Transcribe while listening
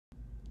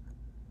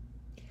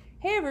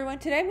Hey everyone,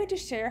 today I'm going to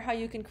share how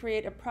you can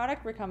create a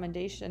product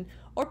recommendation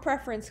or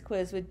preference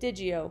quiz with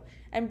Digioh.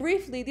 And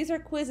briefly, these are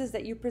quizzes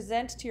that you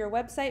present to your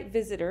website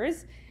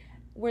visitors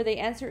where they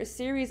answer a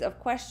series of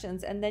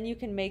questions, and then you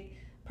can make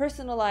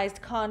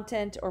personalized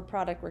content or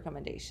product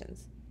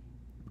recommendations.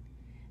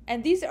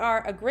 And these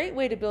are a great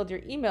way to build your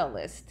email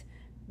list,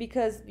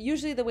 because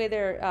usually the way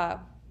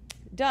they're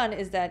done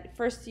is that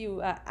first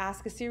you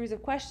ask a series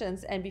of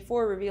questions, and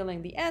before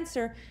revealing the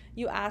answer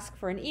you ask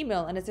for an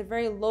email, and it's a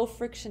very low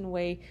friction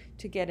way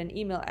to get an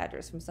email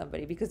address from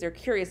somebody because they're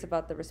curious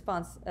about the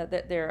response,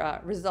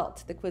 their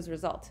result, the quiz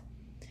result.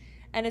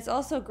 And it's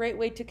also a great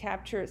way to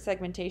capture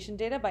segmentation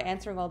data by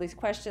answering all these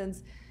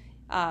questions.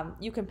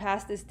 You can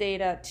pass this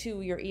data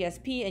to your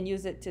ESP and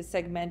use it to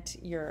segment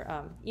your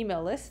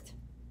email list.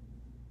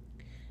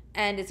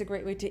 And it's a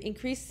great way to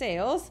increase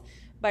sales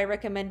by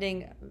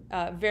recommending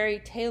very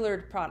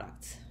tailored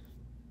products.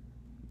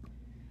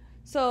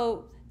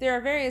 So there are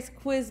various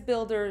quiz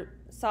builder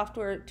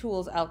software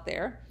tools out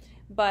there,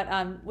 but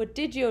what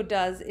Digioh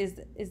does is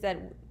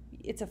that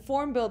it's a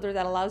form builder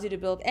that allows you to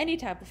build any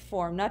type of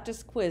form, not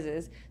just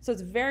quizzes. So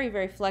it's very,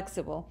 very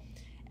flexible.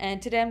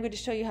 And today I'm going to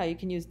show you how you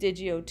can use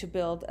Digioh to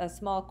build a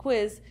small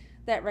quiz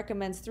that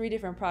recommends 3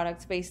 different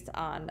products based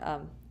on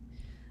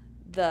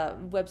the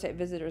website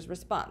visitor's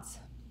response.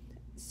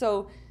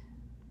 So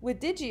with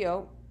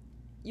Digioh,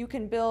 you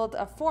can build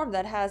a form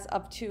that has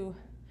up to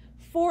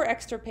 4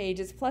 extra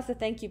pages plus a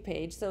thank you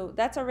page. So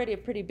that's already a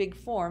pretty big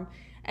form.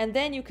 And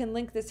then you can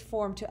link this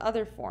form to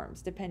other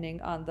forms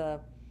depending on the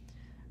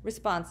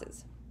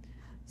responses.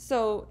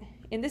 So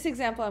in this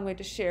example I'm going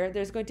to share,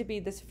 there's going to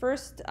be this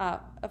first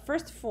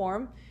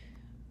form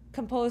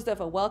composed of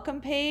a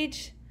welcome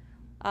page,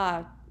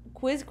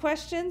 quiz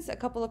questions, a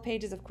couple of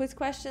pages of quiz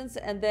questions,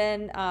 and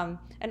then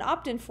an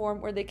opt-in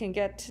form where they can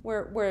get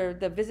where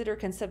the visitor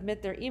can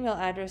submit their email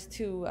address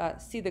to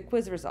see the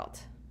quiz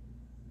result.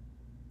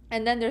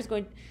 And then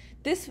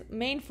this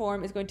main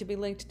form is going to be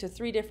linked to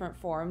 3 different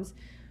forms,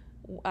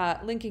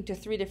 linking to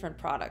 3 different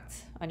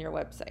products on your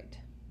website.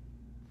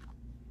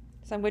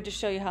 So I'm going to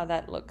show you how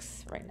that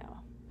looks right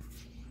now.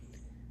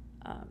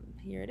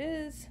 Here it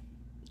is.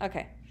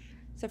 Okay,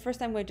 so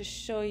first I'm going to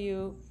show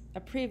you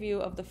a preview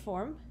of the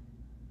form.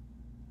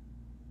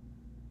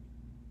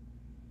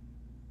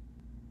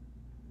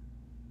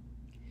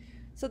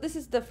 So this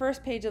is the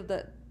first page of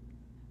the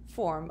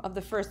form, of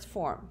the first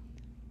form.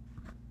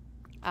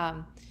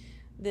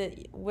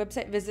 The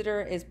website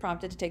visitor is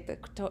prompted to take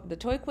the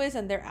toy quiz,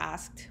 and they're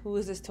asked, who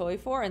is this toy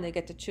for? And they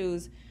get to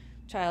choose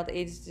child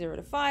aged 0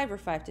 to 5 or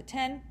 5 to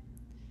 10.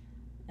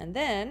 And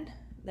then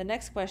the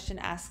next question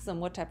asks them,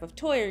 what type of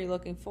toy are you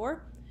looking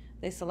for?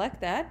 They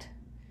select that.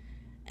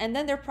 And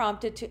then they're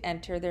prompted to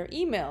enter their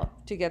email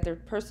to get their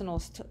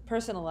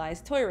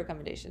personalized toy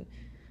recommendation.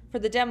 For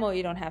the demo,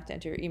 you don't have to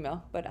enter your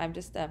email, but I'm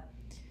just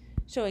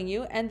showing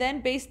you. And then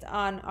based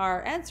on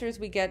our answers,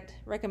 we get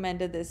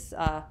recommended this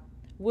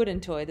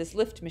wooden toy, this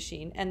lift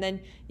machine. And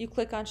then you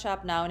click on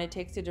Shop Now and it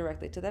takes you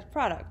directly to that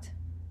product.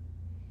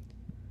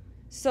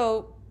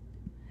 So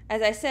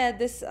as I said,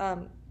 this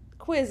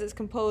quiz is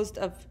composed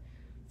of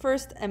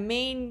first a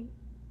main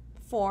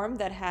form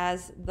that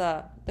has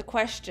the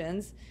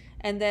questions,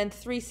 and then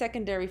 3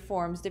 secondary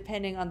forms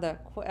depending on the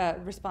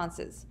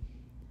responses.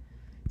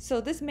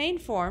 So this main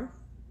form,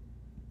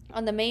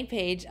 on the main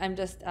page, I'm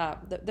just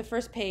the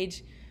first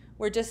page,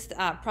 we're just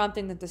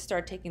prompting them to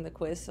start taking the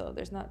quiz, so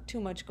there's not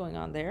too much going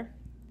on there.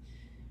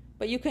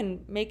 But you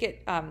can make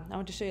it, I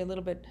want to show you a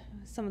little bit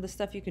some of the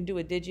stuff you can do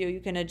with Digioh. You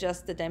can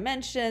adjust the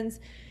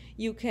dimensions,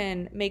 you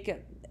can make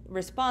it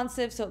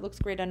responsive so it looks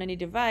great on any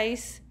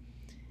device,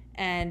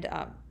 and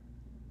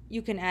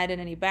you can add in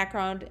any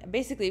background.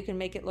 Basically you can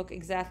make it look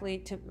exactly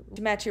to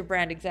match your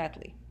brand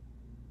exactly.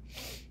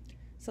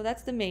 So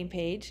that's the main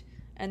page.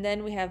 And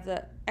then we have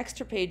the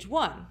extra page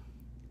 1,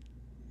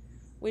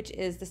 which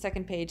is the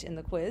second page in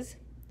the quiz.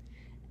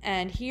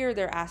 And here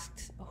they're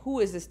asked, who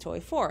is this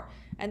toy for?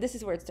 And this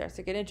is where it starts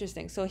to get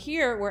interesting. So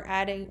here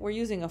we're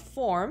using a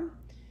form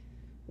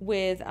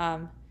with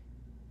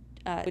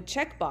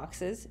check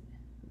boxes,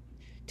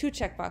 2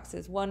 check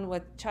boxes, one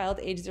with child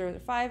age 0 to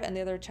 5 and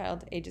the other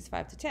child ages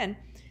 5 to 10.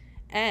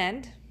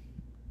 And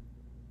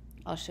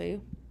I'll show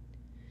you.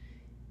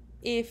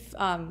 If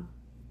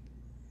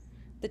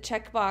the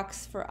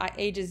checkbox for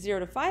ages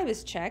 0 to 5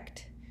 is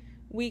checked,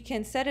 we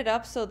can set it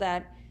up so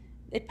that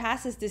it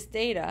passes this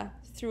data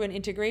through an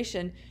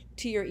integration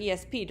to your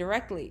ESP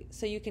directly,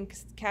 so you can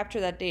capture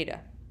that data.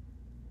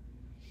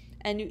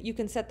 And you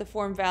can set the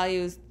form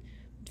values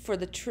for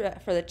the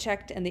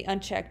checked and the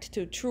unchecked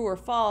to true or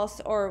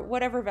false, or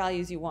whatever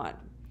values you want.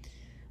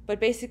 But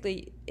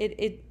basically,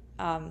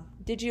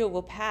 Digioh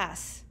will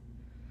pass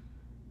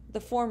the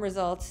form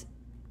results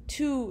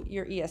to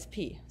your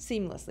ESP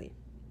seamlessly.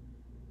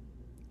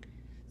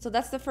 So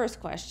that's the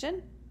first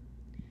question.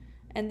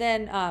 And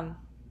then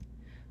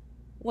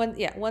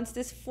once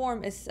this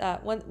form is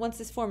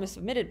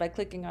submitted by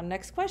clicking on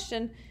next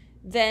question,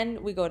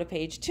 then we go to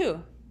page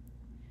 2.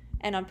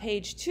 And on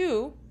page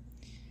 2,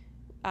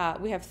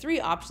 we have 3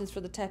 options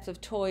for the types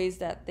of toys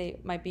that they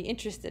might be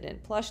interested in: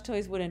 plush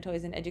toys, wooden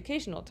toys, and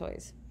educational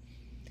toys.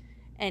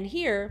 And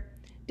here,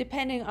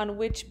 depending on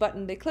which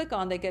button they click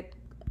on, they get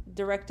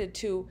directed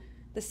to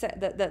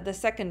the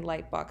second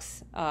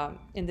lightbox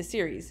in the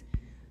series.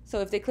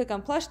 So if they click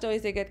on plush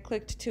toys, they get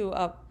clicked to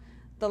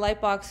the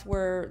lightbox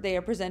where they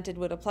are presented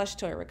with a plush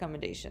toy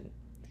recommendation.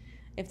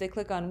 If they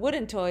click on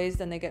wooden toys,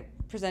 then they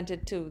get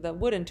presented to the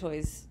wooden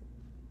toys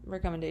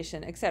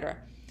recommendation, etc.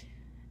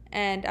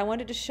 And I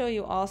wanted to show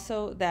you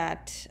also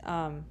that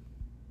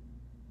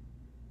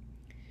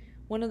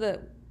one of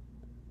the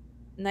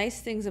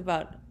nice things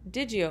about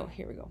Digioh,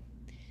 here we go,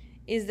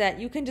 is that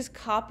you can just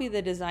copy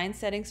the design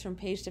settings from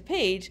page to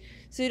page,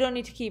 so you don't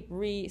need to keep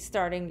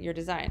restarting your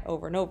design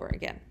over and over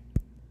again.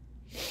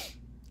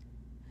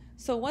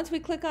 So once we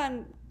click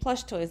on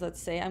plush toys,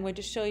 let's say, I'm going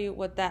to show you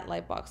what that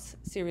lightbox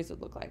series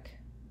would look like.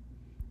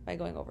 By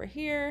going over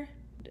here,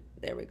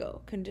 there we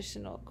go,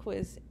 conditional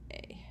quiz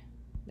A.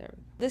 There we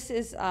go. This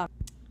is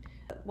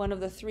one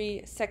of the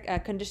 3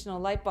 conditional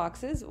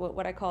lightboxes,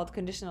 what I called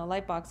conditional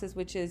lightboxes,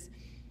 which is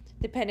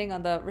depending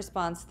on the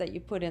response that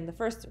you put in the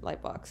first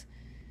lightbox.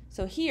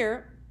 So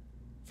here,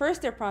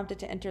 first they're prompted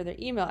to enter their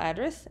email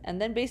address,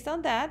 and then based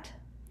on that,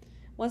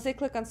 once they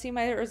click on see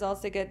my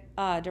results, they get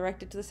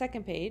directed to the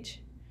second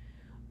page,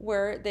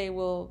 where they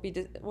will be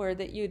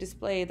you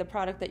display the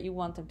product that you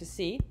want them to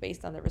see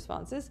based on their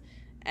responses,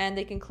 and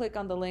they can click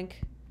on the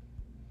link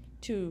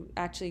to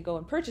actually go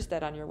and purchase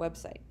that on your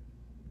website.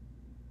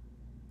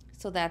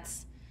 So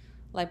that's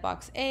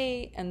lightbox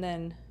A, and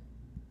then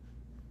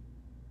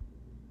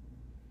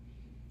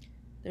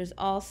there's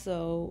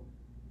also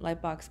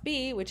lightbox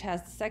B, which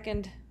has the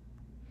second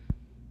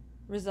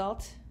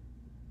result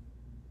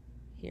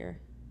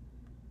here.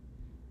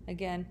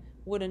 Again,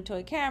 wooden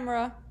toy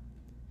camera.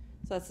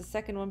 So that's the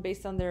second one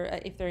based on their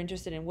if they're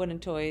interested in wooden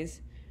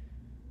toys.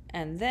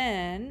 And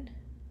then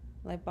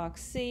lightbox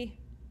C,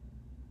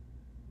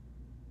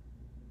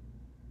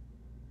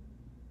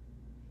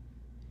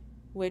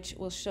 which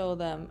will show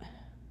them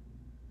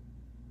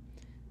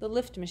the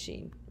lift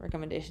machine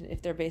recommendation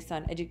if they're based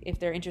on if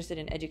they're interested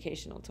in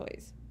educational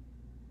toys.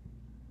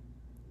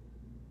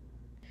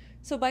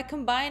 So by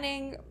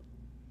combining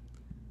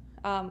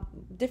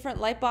different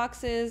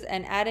lightboxes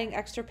and adding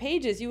extra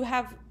pages, you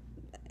have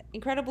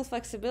incredible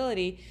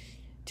flexibility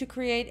to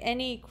create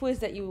any quiz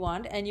that you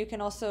want, and you can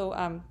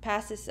also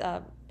pass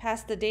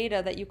the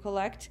data that you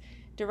collect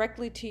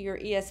directly to your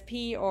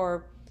ESP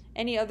or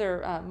any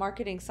other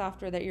marketing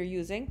software that you're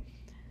using,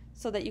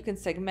 so that you can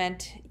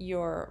segment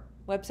your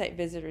website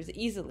visitors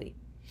easily.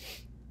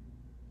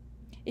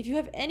 If you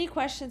have any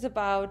questions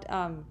about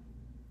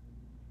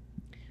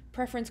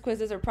preference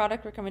quizzes or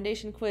product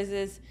recommendation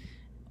quizzes,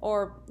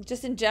 or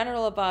just in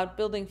general about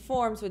building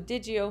forms with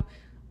Digioh,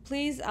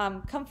 please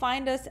come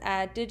find us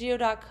at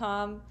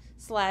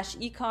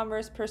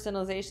digioh.com/eCommerce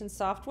personalization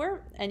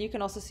software, and you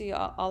can also see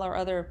all our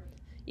other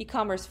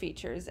e-commerce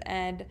features,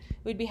 and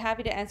we'd be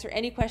happy to answer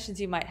any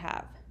questions you might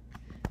have.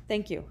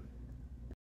 Thank you.